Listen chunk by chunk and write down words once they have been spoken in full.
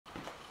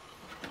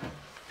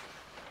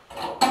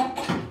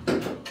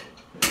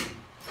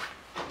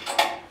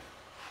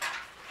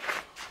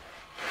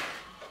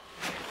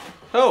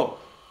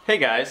Hey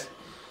guys,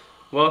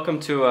 welcome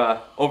to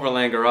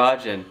Overland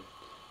Garage, and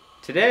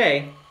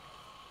today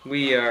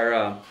we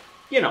are,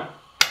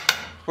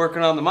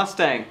 working on the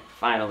Mustang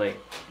finally,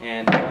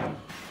 and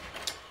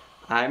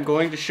I'm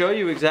going to show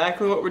you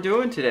exactly what we're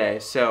doing today.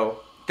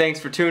 So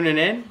thanks for tuning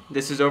in.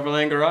 This is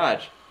Overland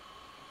Garage.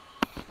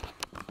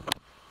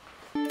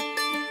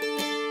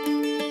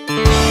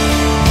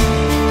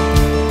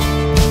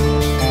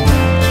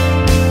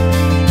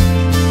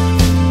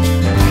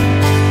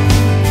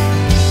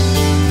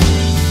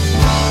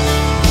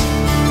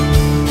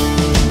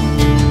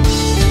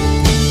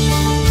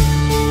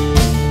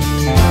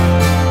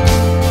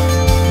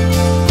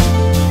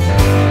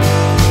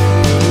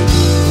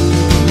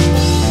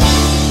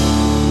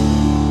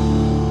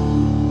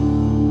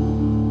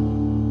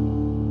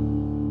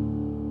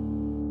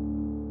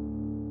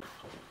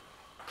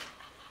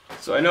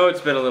 So I know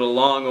it's been a little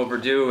long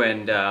overdue,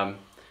 and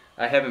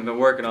I haven't been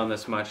working on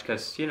this much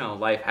because, you know,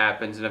 life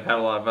happens and I've had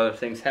a lot of other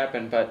things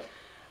happen, but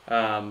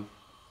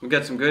we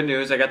got some good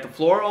news. I got the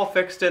floor all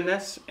fixed in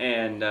this,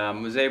 and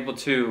was able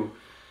to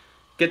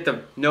get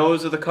the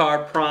nose of the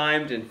car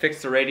primed and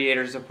fix the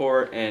radiator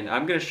support, and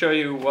I'm going to show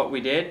you what we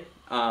did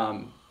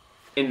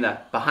in the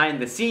behind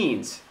the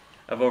scenes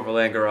of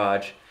Overland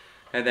Garage.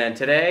 And then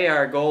today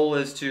our goal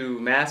is to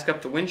mask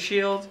up the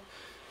windshield,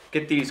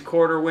 get these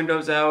quarter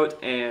windows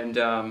out,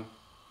 and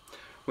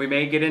we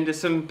may get into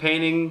some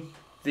painting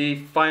the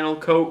final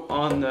coat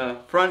on the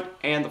front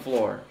and the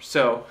floor.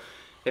 So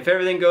if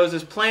everything goes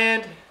as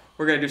planned,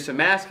 we're going to do some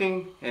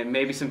masking and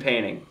maybe some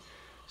painting.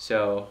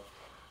 So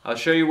I'll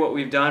show you what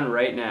we've done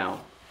right now.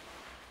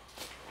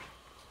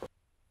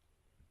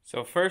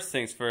 So first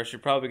things first, you're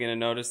probably going to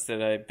notice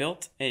that I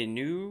built a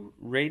new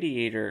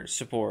radiator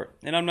support,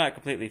 and I'm not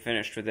completely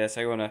finished with this.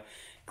 I want to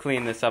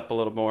clean this up a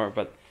little more,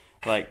 but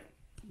like,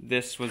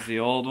 this was the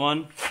old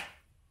one,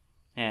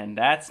 and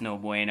that's no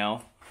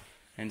bueno.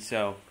 And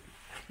so,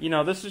 you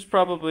know, this is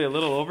probably a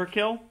little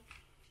overkill,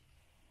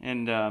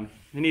 and I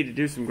need to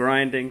do some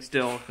grinding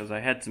still because I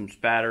had some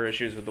spatter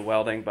issues with the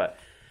welding, but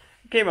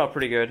it came out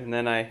pretty good. And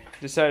then I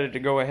decided to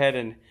go ahead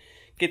and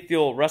get the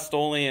old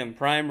rustoleum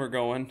primer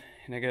going,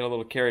 and I got a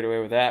little carried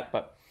away with that.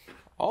 But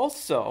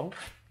also,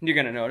 you're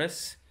going to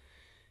notice,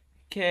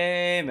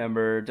 okay,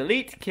 remember,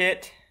 delete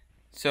kit.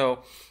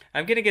 So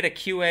I'm going to get a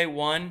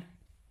QA1.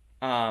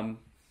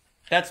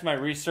 That's my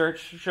research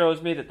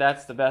shows me that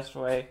that's the best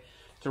way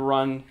to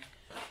run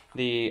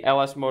the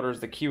LS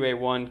motors, the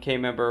QA1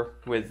 K-member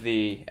with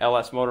the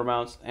LS motor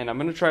mounts, and I'm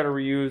going to try to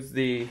reuse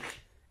the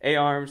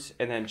A-arms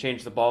and then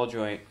change the ball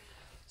joint.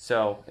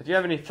 So if you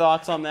have any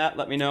thoughts on that,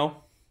 let me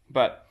know.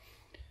 But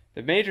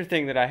the major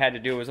thing that I had to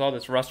do was all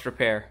this rust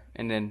repair,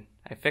 and then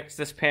I fixed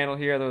this panel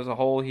here, there was a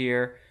hole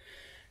here,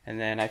 and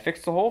then I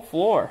fixed the whole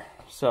floor.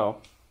 So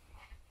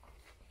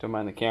don't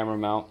mind the camera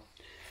mount.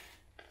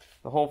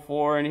 The whole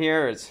floor in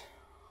here is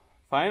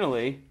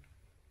finally,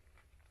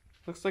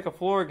 looks like a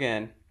floor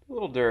again. A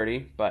little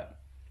dirty, but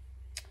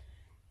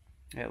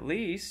at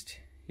least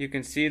you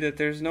can see that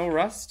there's no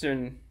rust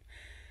and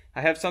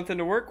I have something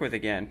to work with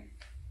again.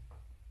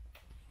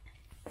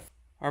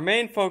 Our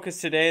main focus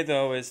today,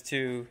 though, is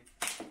to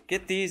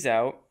get these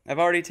out. I've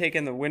already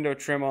taken the window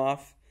trim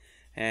off,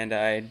 and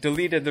I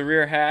deleted the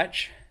rear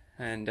hatch,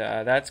 and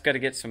that's got to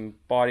get some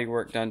body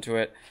work done to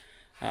it.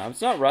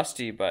 It's not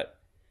rusty, but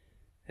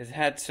it's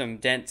had some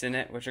dents in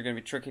it, which are going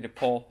to be tricky to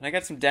pull. And I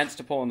got some dents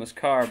to pull in this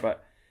car,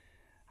 but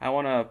I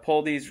want to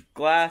pull these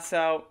glass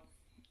out.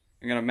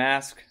 I'm going to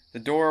mask the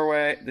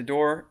doorway, the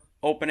door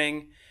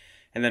opening,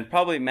 and then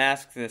probably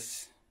mask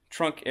this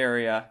trunk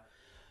area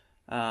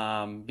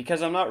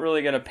because I'm not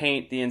really going to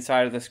paint the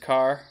inside of this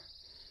car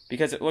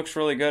because it looks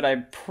really good. I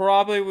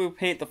probably will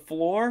paint the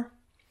floor,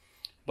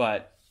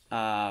 but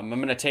I'm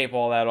going to tape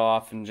all that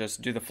off and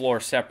just do the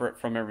floor separate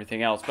from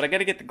everything else. But I got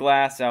to get the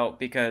glass out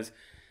because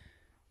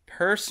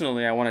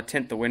personally, I want to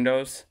tint the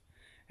windows,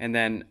 and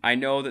then I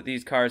know that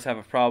these cars have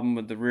a problem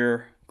with the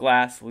rear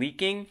glass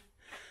leaking,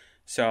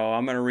 so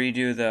I'm going to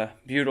redo the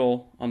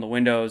butyl on the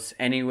windows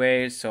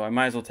anyways, so I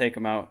might as well take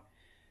them out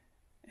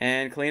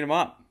and clean them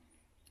up.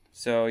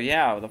 So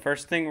yeah, the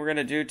first thing we're going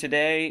to do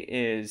today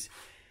is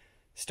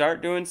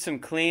start doing some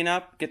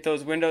cleanup, get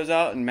those windows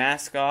out, and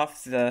mask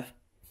off the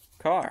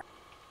car.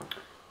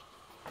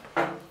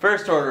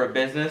 First order of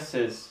business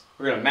is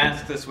we're going to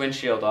mask this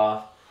windshield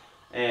off,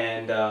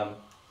 and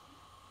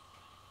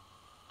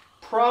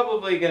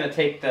probably going to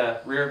take the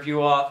rear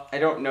view off. I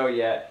don't know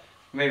yet.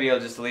 Maybe I'll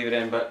just leave it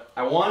in, but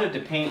I wanted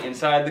to paint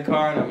inside the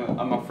car, and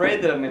I'm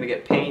afraid that I'm going to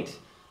get paint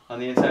on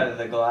the inside of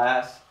the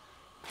glass.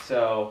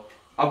 So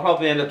I'll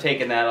probably end up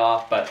taking that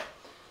off, but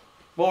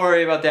we'll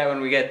worry about that when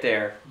we get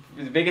there.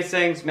 The biggest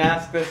thing is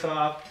mask this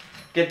off,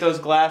 get those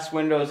glass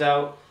windows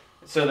out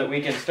so that we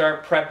can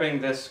start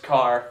prepping this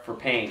car for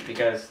paint,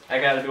 because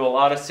I got to do a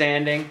lot of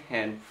sanding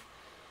and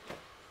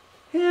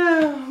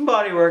yeah,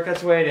 body work,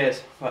 that's the way it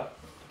is. But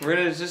we're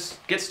going to just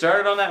get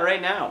started on that right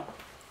now.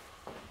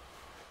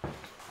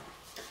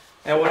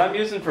 And what I'm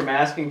using for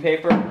masking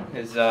paper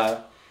is, I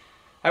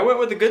went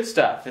with the good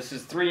stuff. This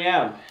is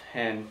 3M,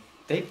 and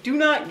they do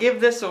not give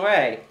this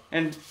away.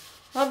 And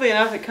oddly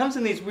enough, it comes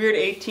in these weird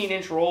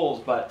 18-inch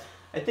rolls, but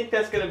I think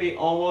that's going to be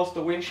almost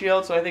the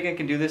windshield, so I think I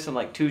can do this in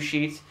like 2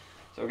 sheets.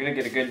 So we're going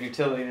to get a good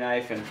utility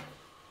knife and,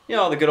 you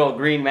know, the good old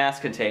green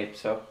masking tape.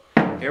 So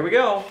here we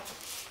go.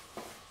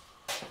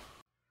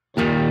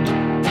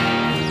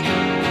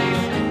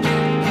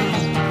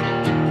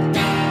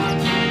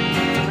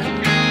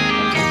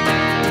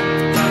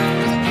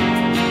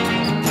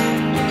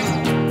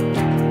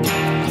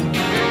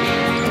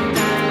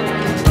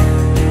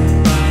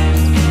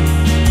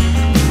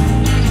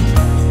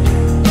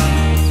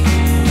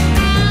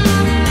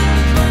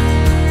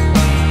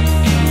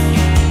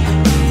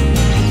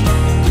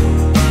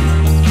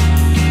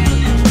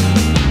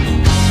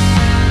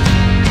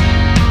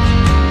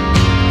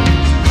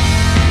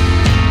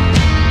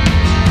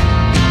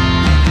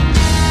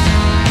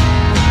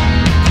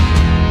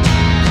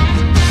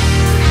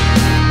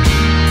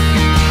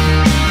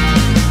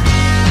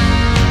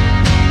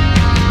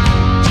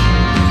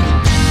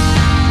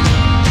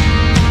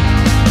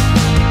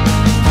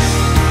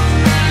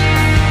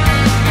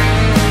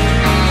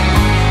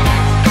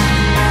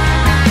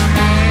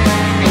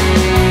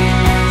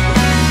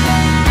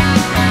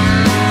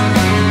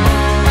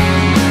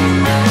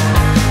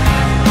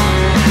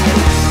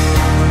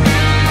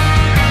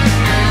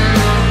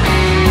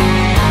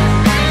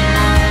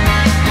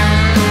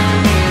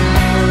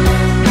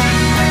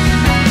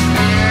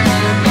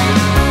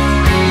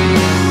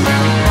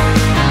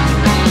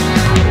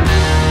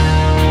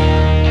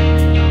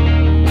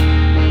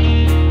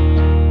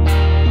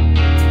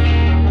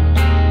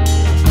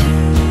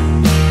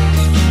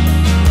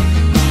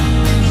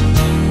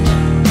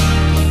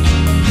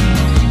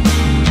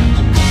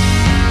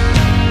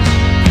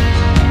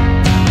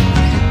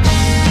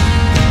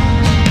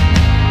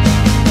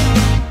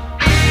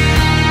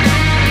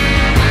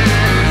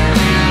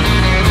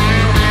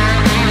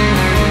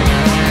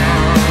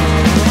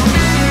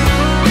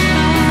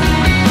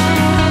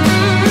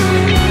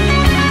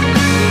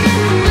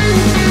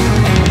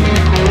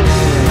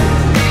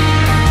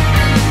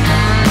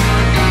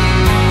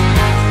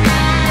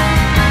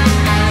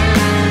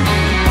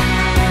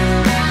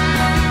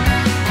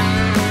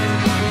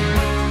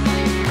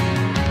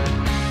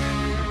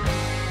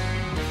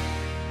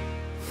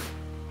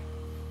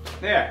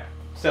 There.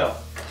 So,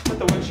 put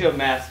the windshield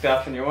mask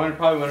up, and you're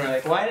probably wondering,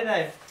 like, why did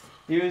I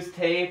use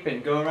tape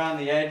and go around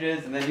the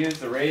edges and then use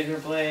the razor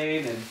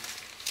blade and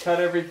cut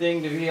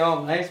everything to be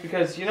all nice?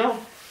 Because, you know,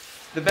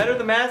 the better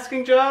the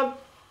masking job,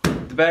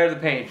 the better the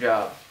paint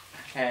job.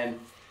 And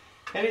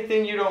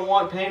anything you don't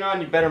want paint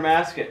on, you better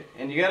mask it.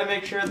 And you gotta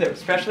make sure that,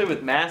 especially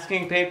with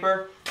masking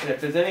paper, that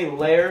if there's any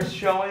layers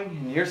showing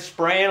and you're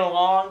spraying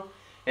along,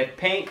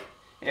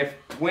 if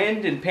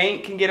wind and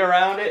paint can get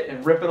around it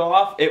and rip it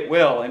off, it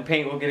will, and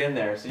paint will get in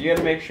there. So you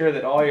gotta make sure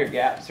that all your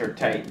gaps are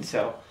tight.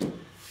 So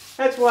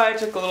that's why I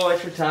took a little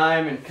extra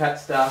time and cut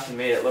stuff and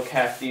made it look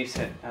half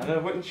decent. Now the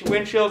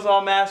windshield's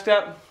all masked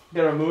up.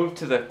 Gotta move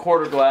to the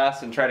quarter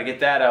glass and try to get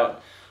that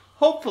out,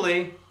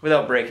 hopefully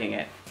without breaking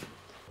it.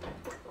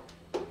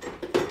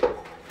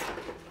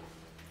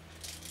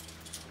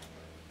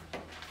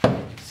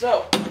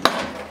 So,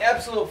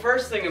 absolute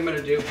first thing I'm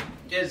gonna do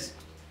is,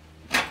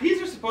 these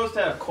are supposed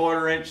to have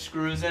 1/4-inch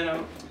screws in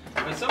them,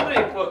 but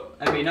somebody put,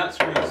 I mean not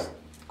screws,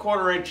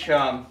 1/4-inch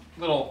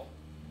little,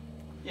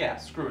 yeah,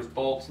 screws,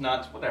 bolts,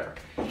 nuts, whatever.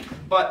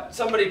 But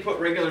somebody put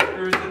regular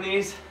screws in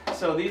these,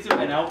 so these have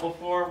been out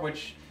before,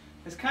 which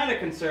is kind of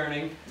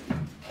concerning.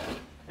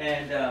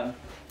 And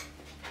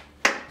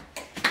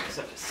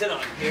so to sit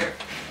on here.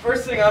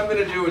 First thing I'm going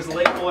to do is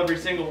label every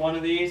single one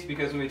of these,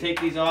 because when we take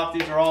these off,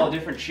 these are all a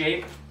different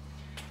shape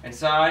and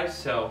size.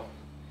 So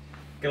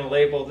I'm going to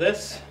label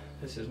this.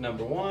 This is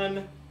number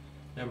 1,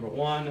 number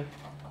 1,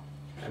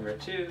 number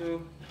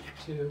 2,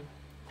 2,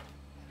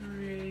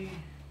 3,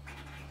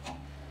 4.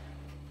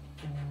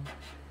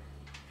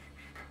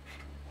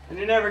 And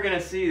you're never going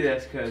to see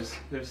this because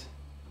there's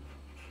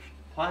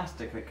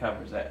plastic that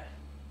covers it.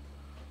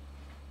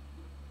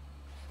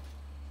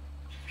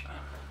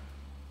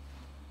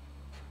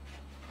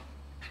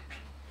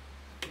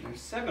 There's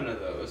 7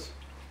 of those.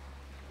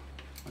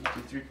 1,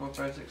 2, 3, 4,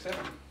 5, 6, 7.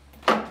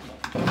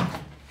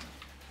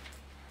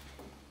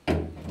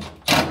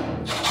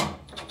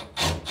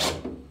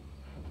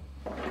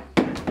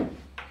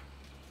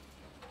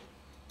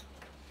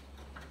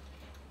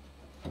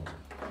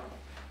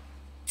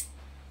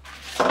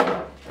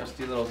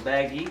 Trusty little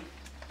baggie.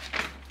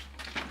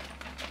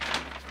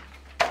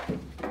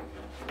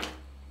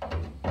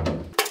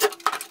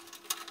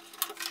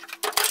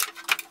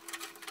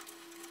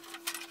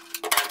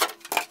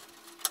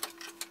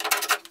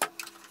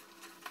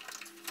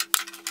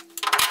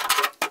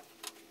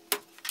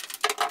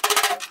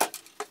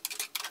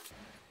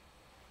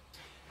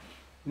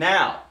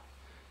 Now,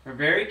 we're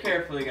very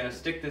carefully going to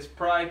stick this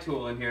pry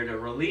tool in here to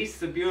release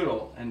the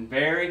butyl and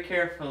very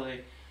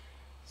carefully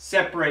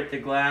separate the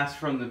glass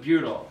from the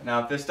butyl.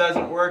 Now, if this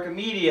doesn't work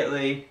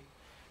immediately,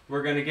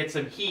 we're going to get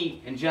some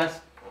heat and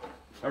just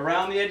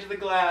around the edge of the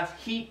glass,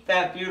 heat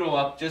that butyl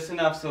up just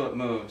enough so it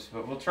moves.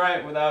 But we'll try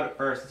it without it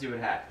first and see what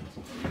happens.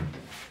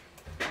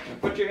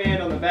 And put your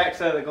hand on the back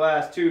side of the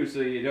glass too so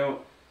you don't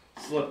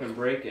slip and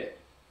break it.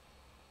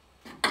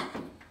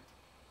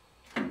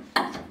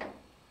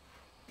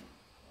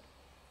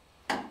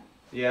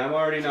 Yeah, I'm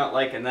already not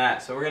liking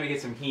that, so we're gonna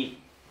get some heat.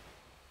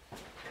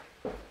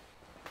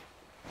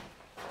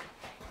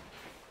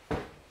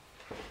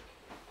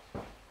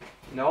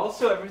 And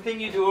also, everything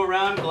you do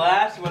around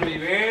glass, you want to be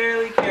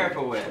really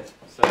careful with.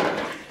 So.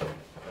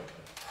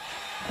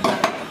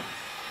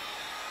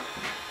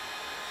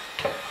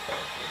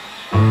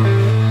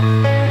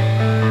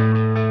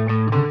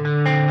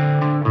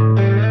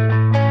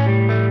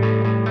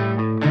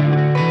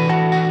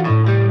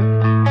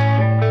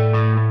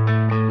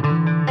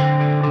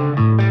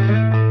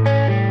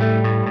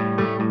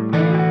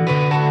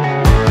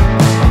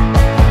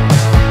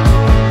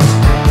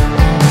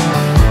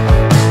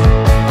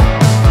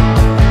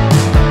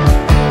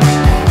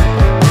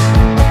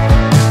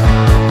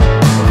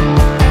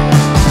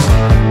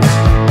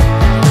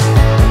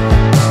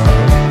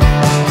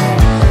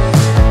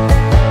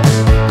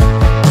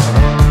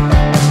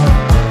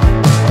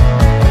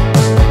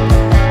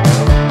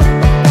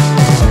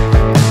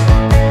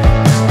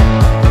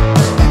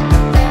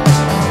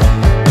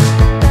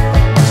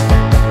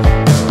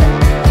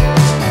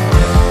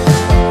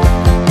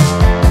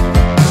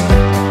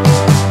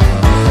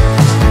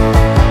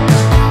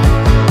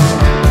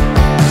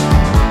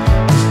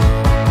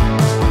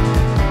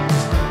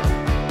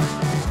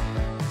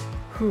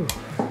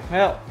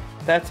 Well,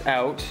 that's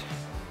out,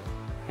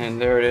 and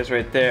there it is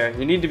right there.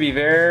 You need to be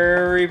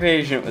very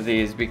patient with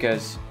these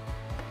because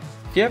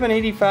if you have an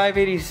 85,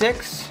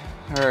 86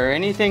 or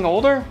anything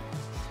older,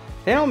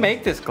 they don't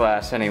make this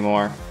glass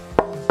anymore.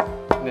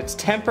 And it's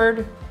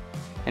tempered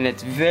and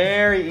it's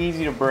very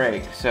easy to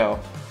break, so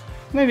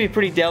I'm gonna be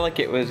pretty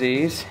delicate with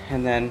these.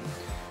 And then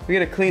we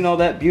gotta clean all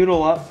that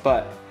butyl up,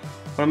 but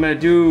what I'm gonna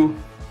do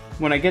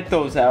when I get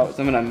those out is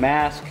I'm gonna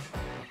mask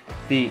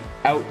the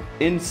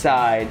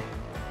inside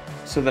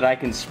so that I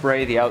can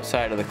spray the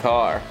outside of the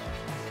car.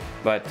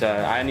 But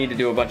I need to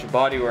do a bunch of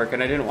body work,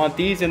 and I didn't want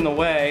these in the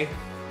way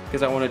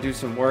because I want to do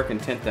some work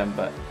and tint them.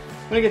 But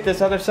I'm gonna get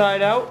this other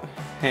side out,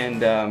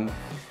 and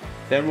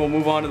then we'll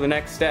move on to the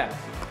next step.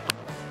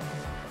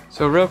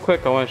 So real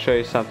quick, I want to show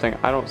you something.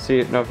 I don't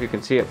know if you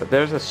can see it, but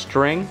there's a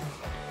string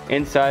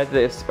inside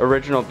this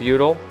original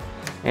butyl,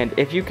 and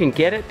if you can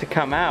get it to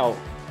come out,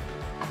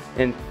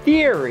 in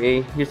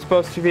theory, you're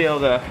supposed to be able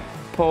to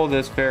pull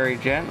this very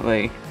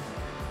gently.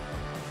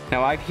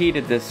 Now I've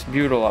heated this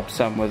butyl up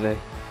some with a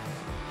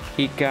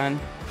heat gun.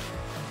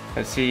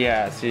 And see,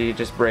 it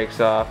just breaks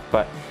off.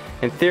 But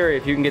in theory,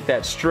 if you can get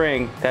that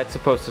string, that's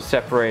supposed to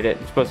separate it.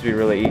 It's supposed to be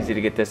really easy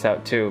to get this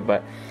out too,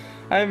 but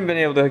I haven't been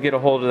able to get a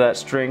hold of that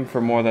string for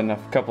more than a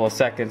couple of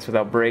seconds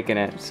without breaking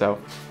it. So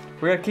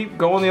we're gonna keep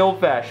going the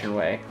old-fashioned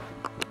way.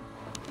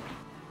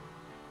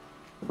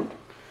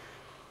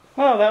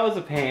 Well, that was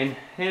a pain.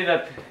 I ended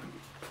up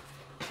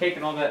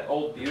taking all that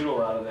old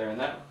butyl out of there, and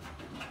that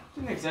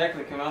didn't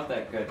exactly come out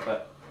that good,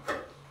 but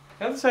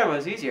the other side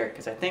was easier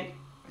because I think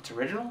it's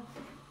original.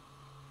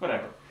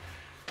 Whatever.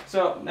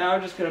 So now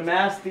I'm just going to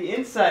mask the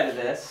inside of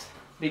this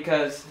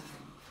because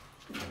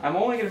I'm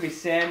only going to be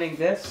sanding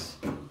this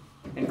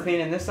and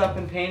cleaning this up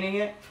and painting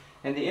it.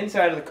 And the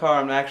inside of the car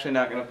I'm actually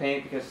not going to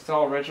paint because it's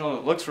all original.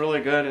 It looks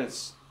really good and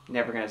it's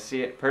never going to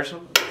see it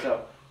personally.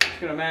 So I'm just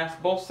going to mask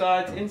both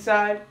sides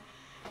inside,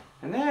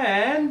 and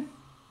then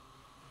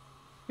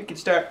we can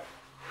start.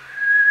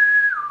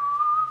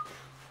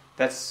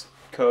 That's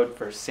code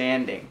for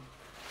sanding.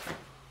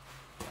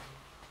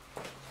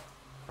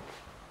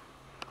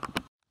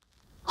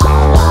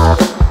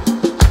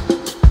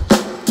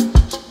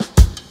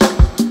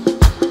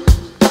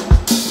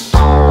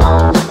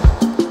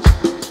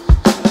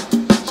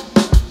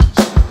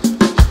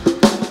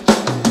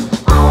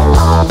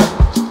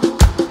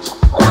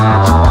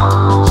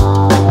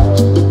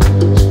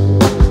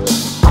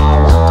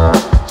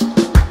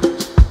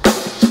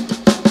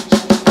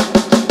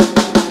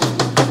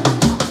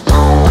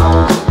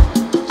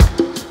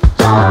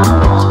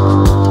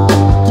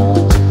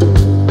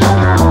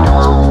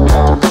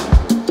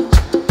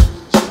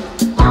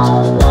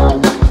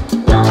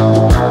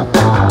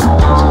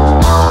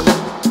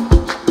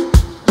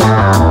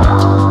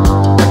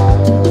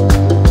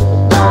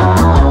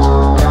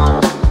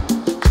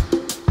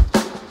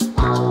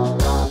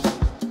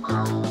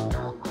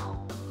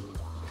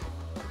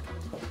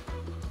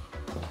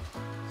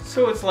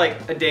 So it's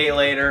like a day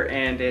later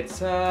and it's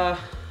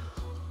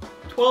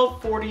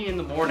 12:40 in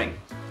the morning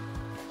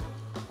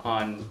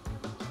on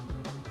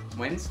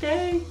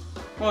Wednesday?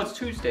 Well, it's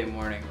Tuesday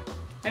morning.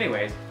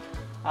 Anyways,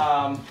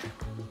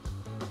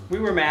 we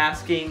were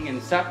masking and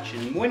such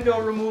and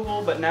window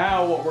removal, but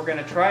now what we're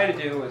gonna try to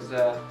do is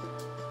I'm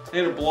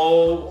gonna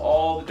blow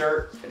all the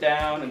dirt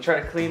down and try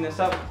to clean this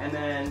up, and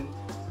then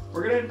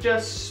we're gonna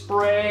just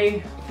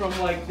spray from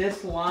like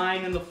this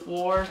line in the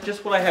floor,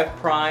 just what I have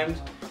primed,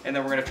 and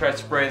then we're gonna try to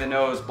spray the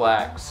nose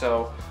black.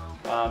 So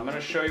I'm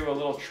gonna show you a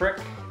little trick.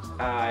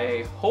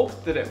 I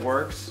hope that it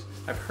works.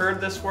 I've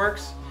heard this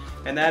works,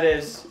 and that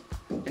is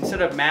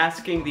instead of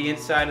masking the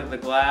inside of the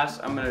glass,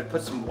 I'm gonna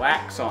put some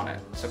wax on it.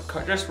 So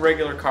just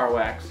regular car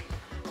wax.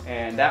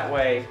 And that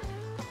way,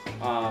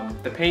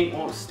 the paint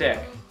won't stick.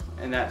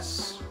 And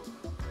that's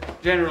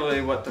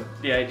generally what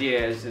the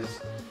idea is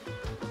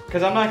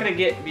because I'm not gonna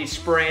be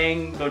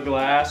spraying the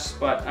glass,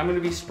 but I'm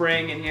gonna be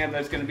spraying in here.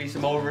 There's gonna be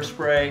some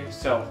overspray.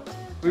 So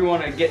we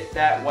wanna get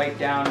that wiped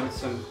down with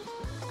some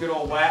good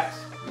old wax.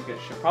 We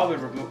should probably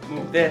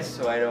remove this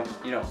so I don't,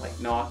 you know, like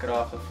knock it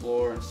off the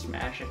floor and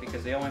smash it,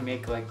 because they only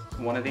make like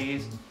one of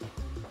these.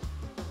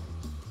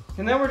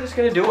 And then we're just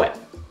gonna do it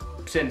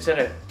instead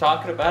of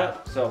talking about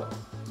it. So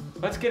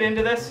let's get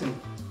into this and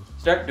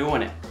start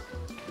doing it.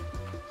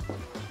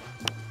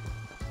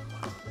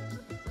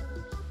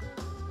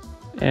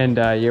 And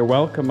you're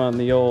welcome on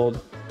the old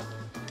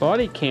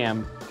body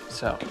cam,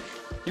 so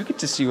you get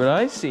to see what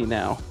I see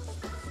now.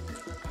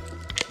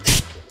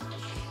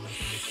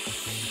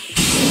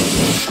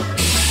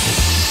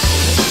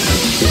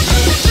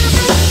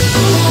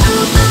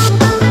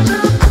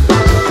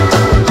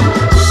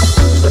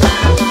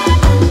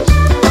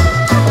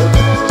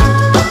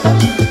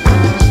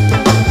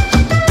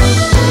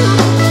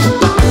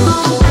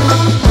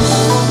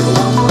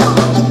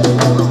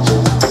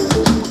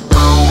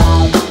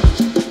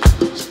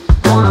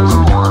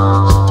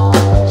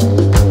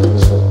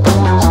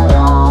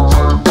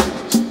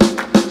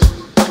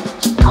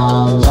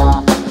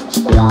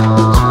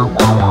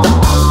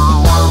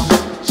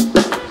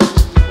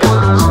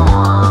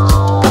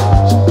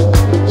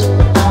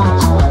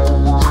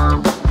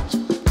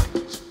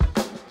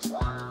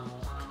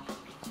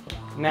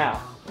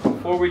 Now,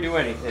 before we do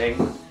anything,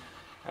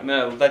 I'm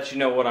going to let you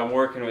know what I'm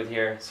working with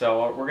here.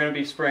 So we're going to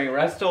be spraying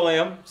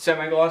rustoleum,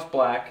 semi-gloss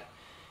black,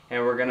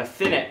 and we're going to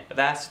thin it with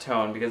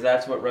acetone, because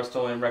that's what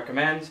rustoleum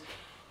recommends.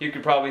 You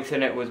could probably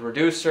thin it with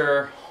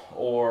reducer,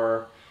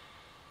 or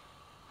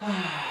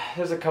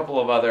there's a couple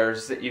of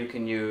others that you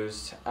can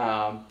use.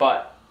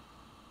 But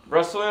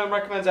rustoleum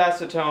recommends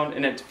acetone,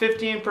 and it's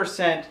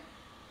 15%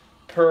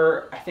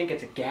 per, I think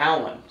it's a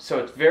gallon. So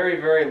it's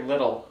very, very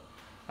little.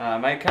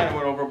 I kind of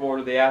went overboard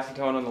with the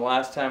acetone on the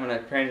last time when I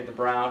painted the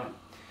brown.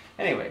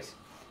 Anyways,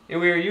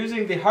 we are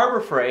using the Harbor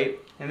Freight,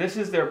 and this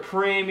is their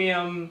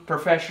premium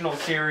professional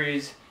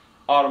series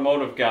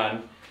automotive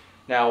gun.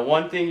 Now,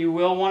 one thing you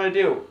will want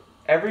to do,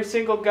 every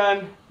single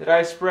gun that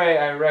I spray,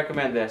 I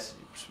recommend this.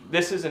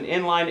 This is an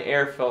inline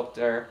air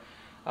filter.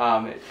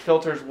 It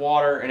filters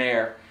water and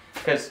air,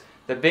 because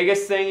the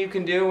biggest thing you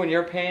can do when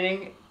you're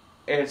painting,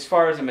 as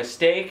far as a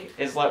mistake,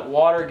 is let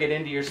water get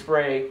into your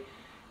spray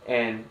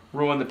and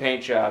ruin the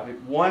paint job.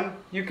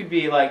 You could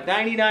be like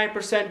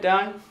 99%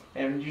 done,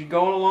 and you're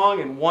going along,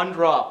 and one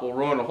drop will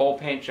ruin a whole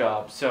paint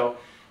job. So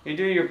you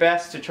do your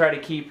best to try to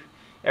keep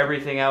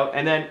everything out.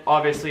 And then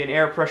obviously an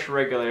air pressure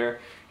regulator.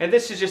 And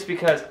this is just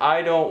because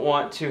I don't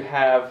want to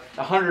have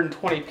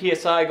 120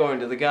 psi going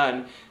to the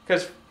gun,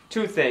 because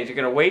two things: you're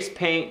going to waste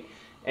paint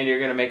and you're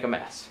going to make a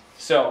mess.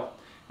 So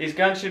these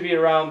guns should be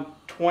around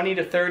 20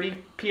 to 30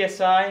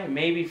 psi,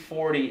 maybe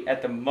 40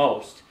 at the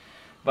most.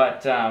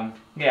 But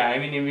yeah, I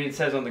mean it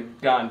says on the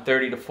gun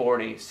 30 to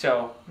 40,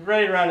 so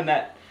right around in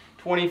that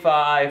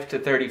 25 to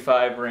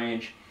 35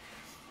 range.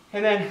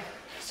 And then,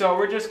 so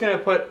we're just going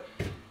to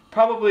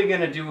probably going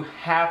to do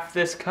half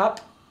this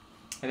cup,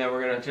 and then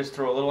we're going to just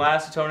throw a little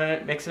acetone in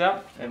it, mix it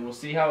up, and we'll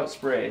see how it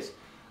sprays.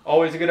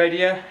 Always a good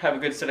idea, have a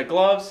good set of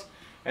gloves,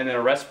 and then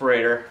a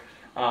respirator.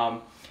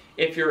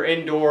 If you're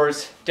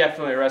indoors,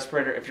 definitely a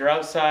respirator. If you're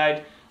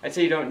outside, I'd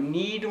say you don't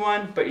need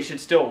one, but you should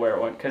still wear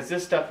one, because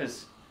this stuff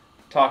is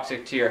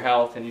toxic to your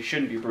health and you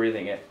shouldn't be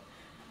breathing it.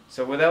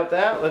 So without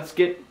that, let's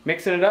get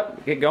mixing it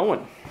up, get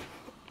going.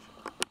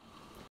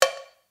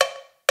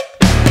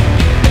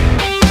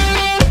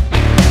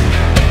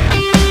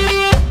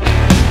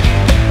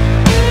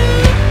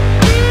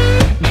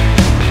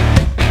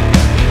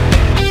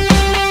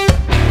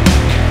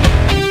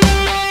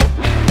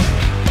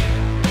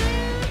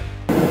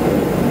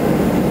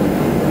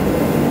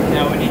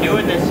 Now when you're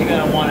doing this, you're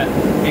going to want to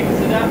mix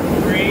it up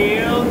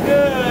real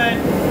good.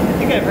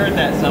 I think I've heard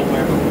that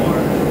somewhere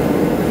before.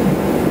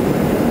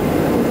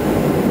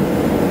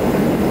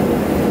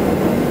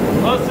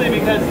 Mostly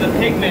because the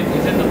pigment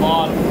is in the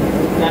bottom.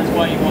 That's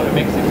why you want to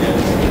mix it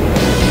good.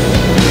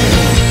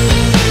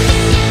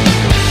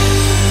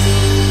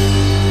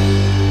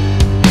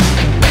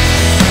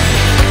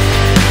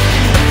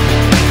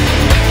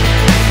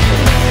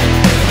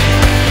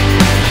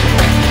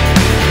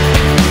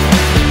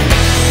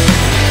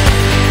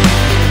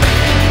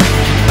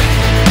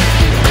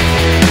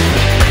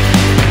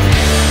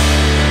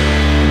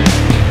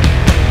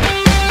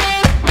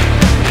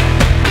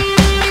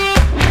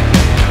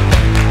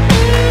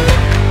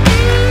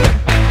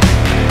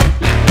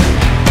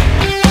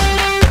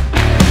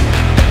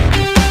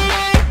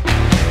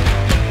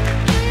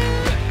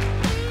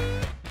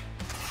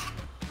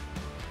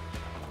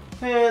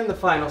 And the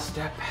final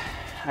step,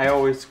 I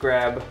always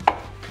grab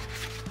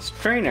a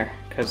strainer,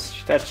 because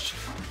that's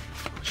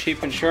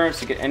cheap insurance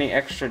to get any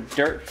extra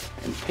dirt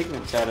and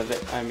pigments out of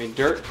it. I mean,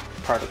 dirt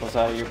particles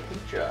out of your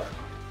paint job.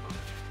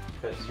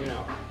 Because, you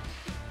know,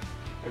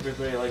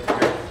 Everybody likes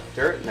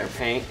dirt in their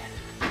paint.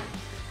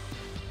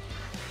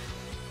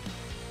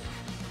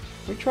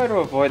 We try to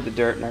avoid the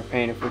dirt in our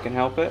paint if we can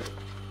help it.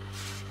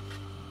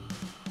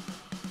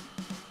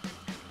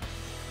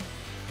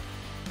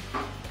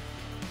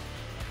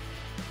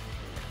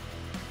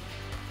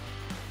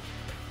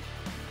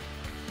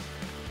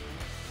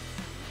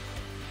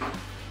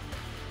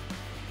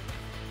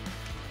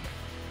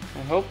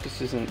 I hope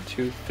this isn't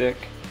too thick.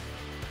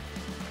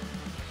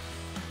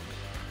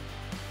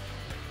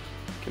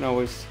 I can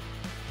always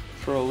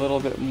throw a little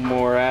bit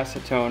more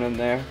acetone in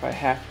there if I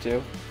have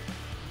to.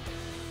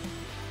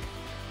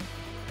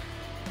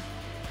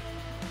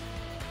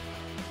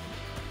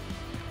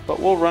 But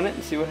we'll run it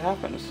and see what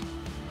happens.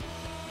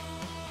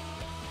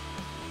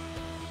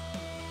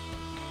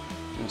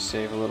 I'm going to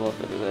save a little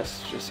bit of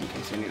this just in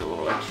case I need a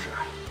little extra.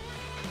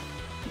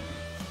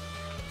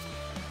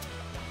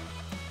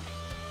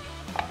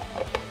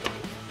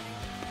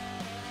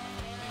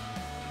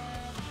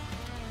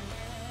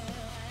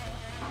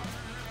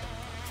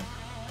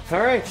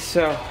 Alright,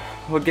 so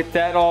we'll get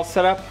that all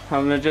set up.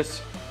 I'm going to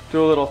just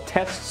do a little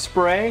test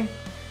spray,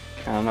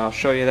 and I'll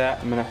show you that.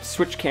 I'm going to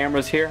switch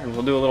cameras here and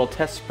we'll do a little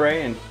test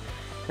spray, and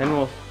then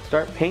we'll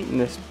start painting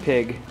this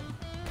pig.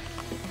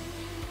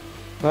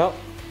 Well,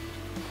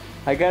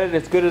 I got it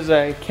as good as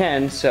I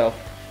can, so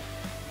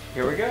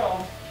here we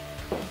go.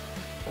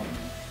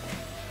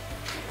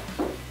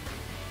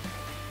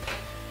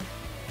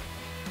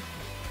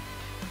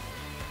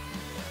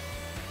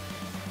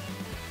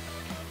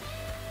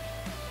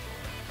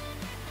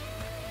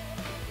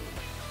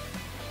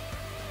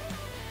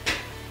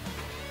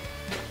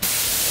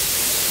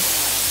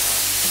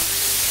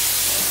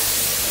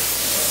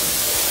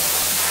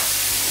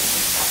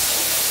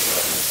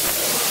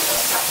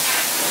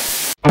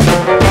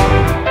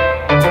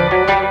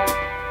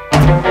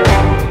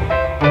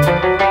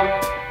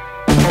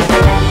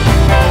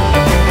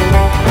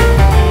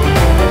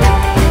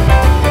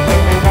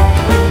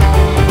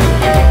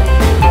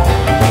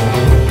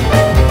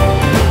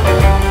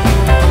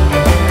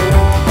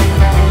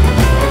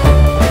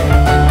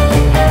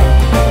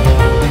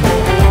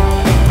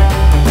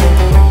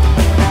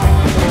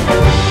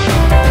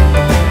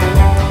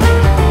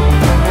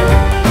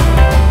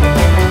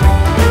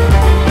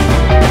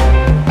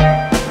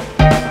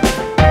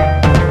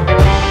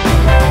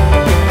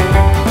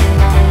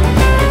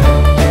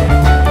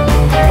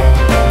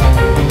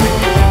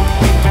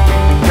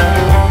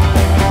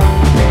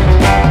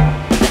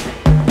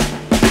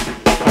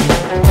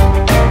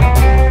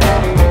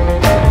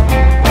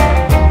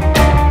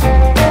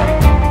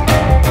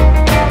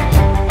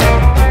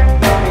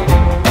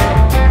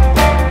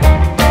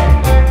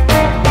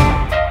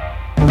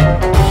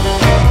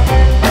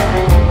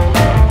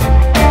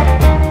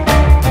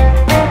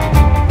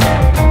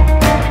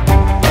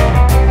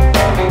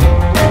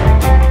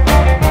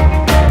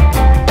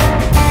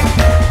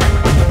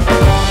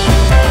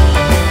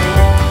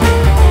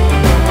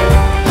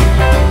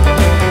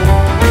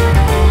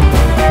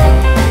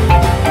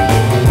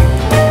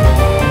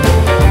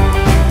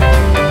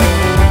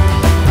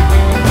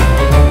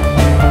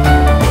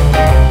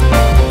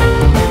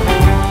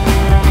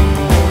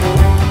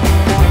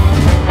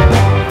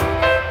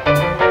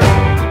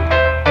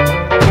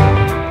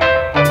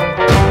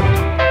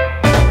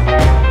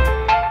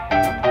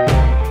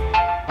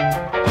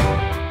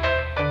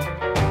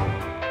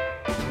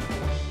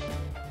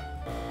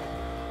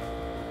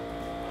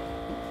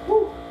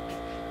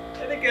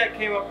 That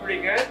came up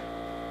pretty good.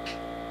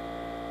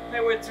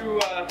 I went through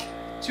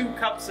 2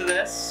 cups of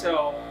this,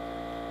 so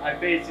I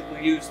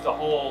basically used the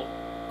whole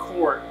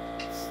quart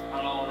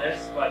on all of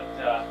this, but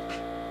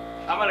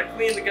I'm going to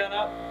clean the gun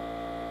up.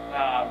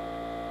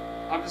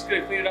 I'm just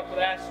going to clean it up with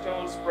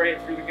acetone, spray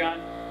it through the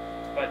gun,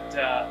 but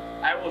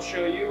I will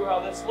show you how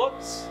this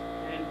looks,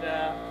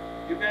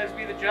 and you guys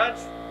be the judge.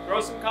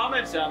 Throw some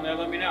comments down there,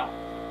 let me know.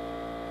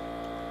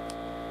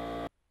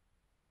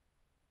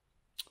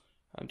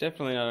 I'm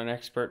definitely not an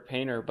expert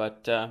painter,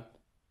 but I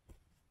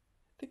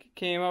think it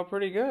came out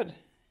pretty good.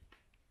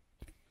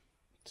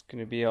 It's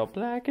going to be all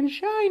black and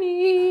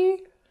shiny.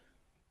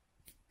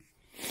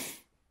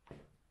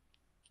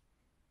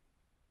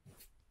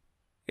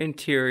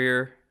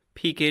 Interior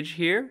peakage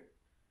here.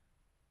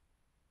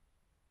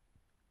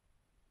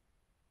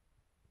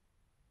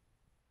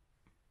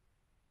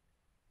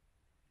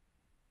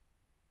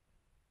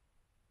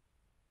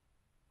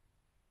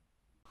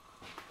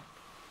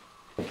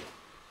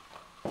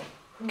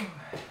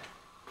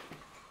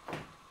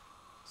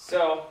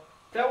 So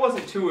that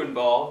wasn't too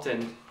involved,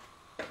 and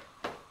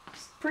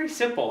it's pretty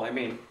simple. I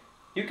mean,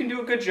 you can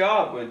do a good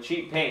job with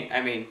cheap paint.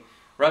 I mean,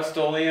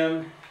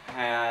 rustoleum,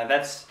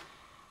 that's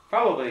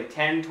probably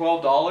 $10,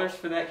 $12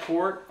 for that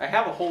quart. I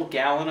have a whole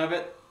gallon of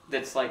it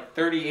that's like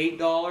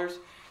 $38,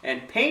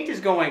 and paint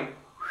is going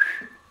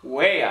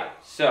way up.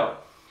 So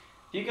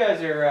if you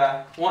guys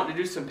are wanting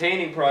to do some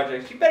painting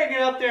projects, you better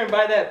get out there and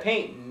buy that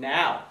paint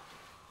now.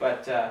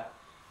 But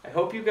I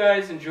hope you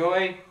guys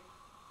enjoy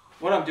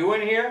what I'm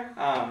doing here.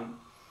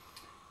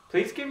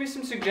 Please give me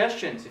some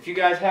suggestions. If you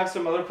guys have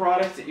some other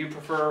products that you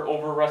prefer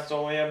over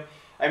rustoleum,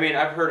 I mean,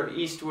 I've heard of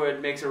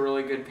Eastwood makes a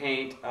really good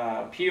paint.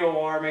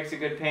 POR makes a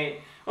good paint.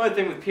 The only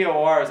thing with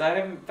POR is I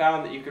haven't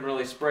found that you can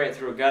really spray it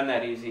through a gun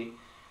that easy.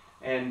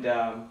 And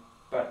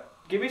but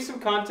give me some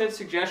content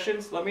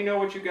suggestions. Let me know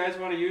what you guys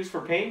want to use for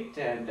paint,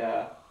 and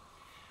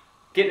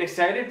getting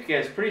excited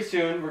because pretty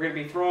soon we're going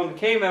to be throwing the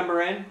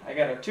K-member in. I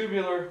got a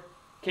tubular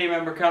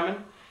K-member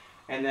coming,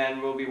 and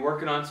then we'll be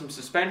working on some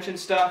suspension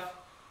stuff,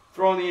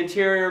 throwing the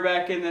interior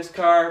back in this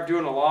car,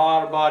 doing a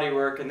lot of body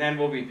work, and then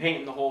we'll be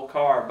painting the whole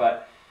car.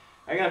 But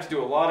I'm going to have to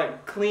do a lot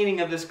of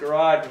cleaning of this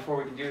garage before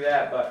we can do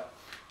that. But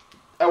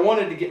I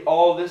wanted to get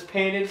all this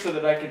painted so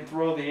that I could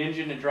throw the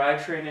engine and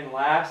drivetrain in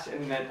last,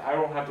 and that I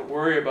don't have to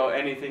worry about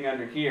anything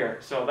under here.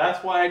 So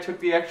that's why I took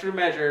the extra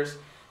measures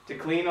to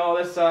clean all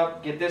this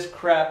up, get this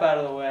crap out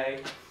of the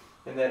way,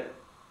 and then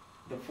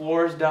the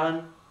floor is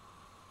done.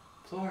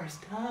 Floor is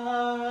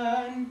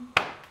done.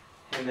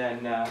 And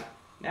then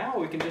now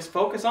we can just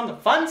focus on the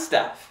fun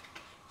stuff.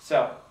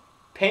 So,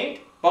 paint,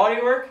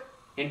 bodywork,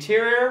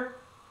 interior,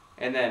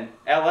 and then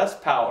LS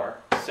power.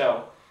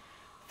 So,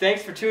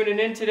 thanks for tuning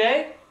in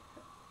today.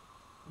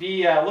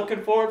 Be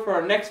looking forward for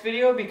our next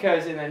video,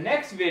 because in the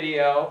next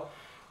video,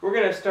 we're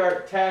going to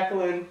start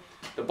tackling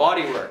the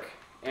bodywork.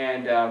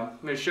 And I'm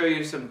going to show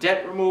you some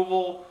dent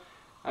removal.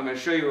 I'm going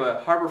to show you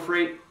a Harbor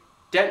Freight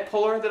dent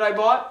puller that I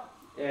bought,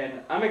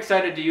 and I'm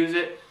excited to use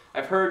it.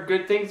 I've heard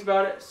good things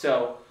about it,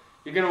 so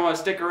you're going to want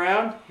to stick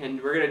around,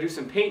 and we're going to do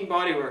some paint and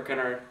body work in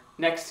our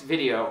next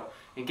video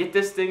and get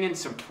this thing in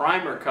some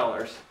primer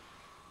colors.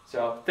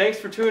 So thanks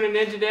for tuning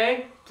in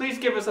today. Please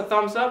give us a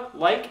thumbs up,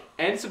 like,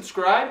 and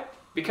subscribe.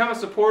 Become a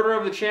supporter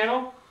of the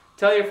channel.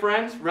 Tell your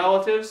friends,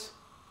 relatives,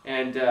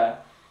 and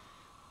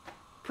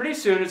pretty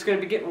soon it's going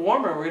to be getting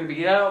warmer. We're going to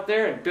be out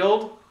there and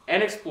build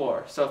and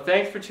explore. So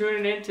thanks for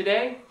tuning in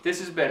today. This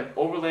has been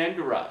Overland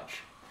Garage.